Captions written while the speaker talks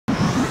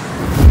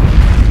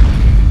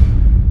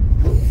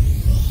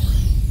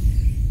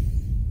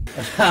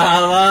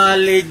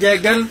కావాలి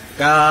జగన్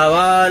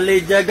కావాలి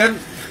జగన్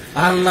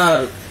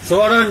అన్నారు.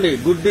 చూడండి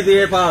గుడ్డి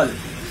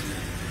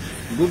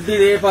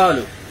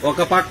దీపాలు,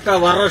 ఒక పక్క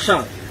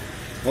వర్షం,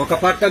 ఒక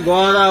పక్క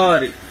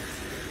గోదావరి.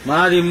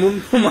 మాది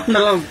ముంపు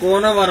మండలం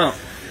కోనవరం.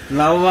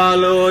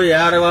 నవ్వాలో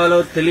ఏడవాలో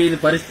తెలియని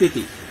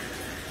పరిస్థితి.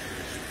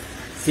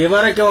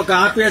 చివరికి ఒక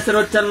ఆఫీసర్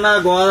వచ్చన్నా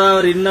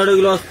గోదావరి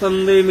ఇన్నడుగులు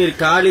వస్తుంది, మీరు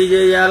ఖాళీ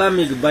చేయాలా,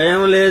 మీకు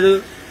భయం లేదు,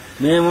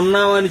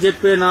 మేమున్నామని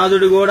చెప్పే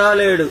నాదుడు కూడా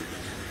లేడు.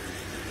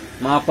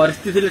 మా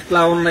పరిస్థితులు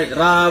ఇట్లా ఉన్నాయి.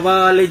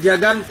 రావాలి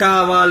జగన్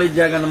కావాలి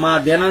జగన్, మా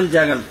దినం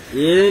జగన్.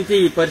 ఏంటి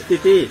ఈ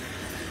పరిస్థితి?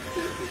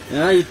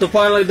 ఈ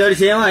తుఫాన్లకు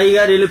దడిసేమో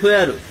అయ్యగారు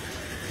వెళ్ళిపోయారు,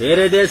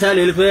 వేరే దేశాలు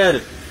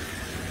వెళ్ళిపోయారు.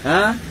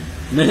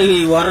 మేము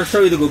ఈ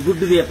వర్షం ఇదిగో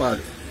గుడ్డు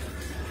దీపాలు,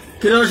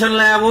 కిరోషన్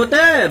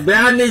లేకపోతే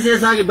బ్యాన్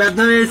తీసేసాగి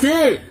బెద్దం వేసి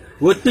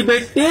ఒత్తి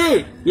పెట్టి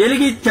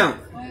వెలిగిచ్చాం.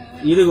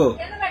 ఇదిగో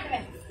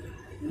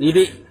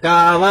ఇది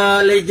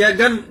కావాలి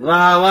జగన్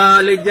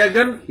రావాలి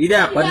జగన్,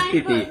 ఇదే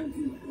పరిస్థితి.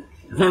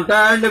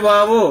 ఉంటాయండి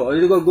బాబు.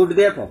 ఇదిగో గుడ్డు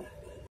దీపం.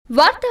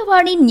 వార్తా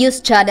వాణి న్యూస్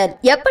ఛానల్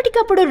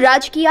ఎప్పటికప్పుడు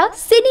రాజకీయ,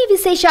 సినీ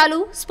విశేషాలు,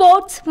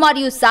 స్పోర్ట్స్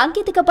మరియు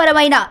సాంకేతిక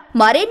పరమైన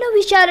మరెన్నో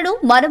విషయాలను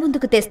మన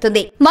ముందుకు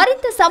తెస్తుంది.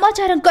 మరింత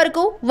సమాచారం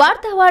కొరకు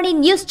వార్తా వాణి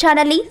న్యూస్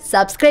ఛానల్ ని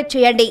సబ్స్క్రైబ్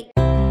చేయండి.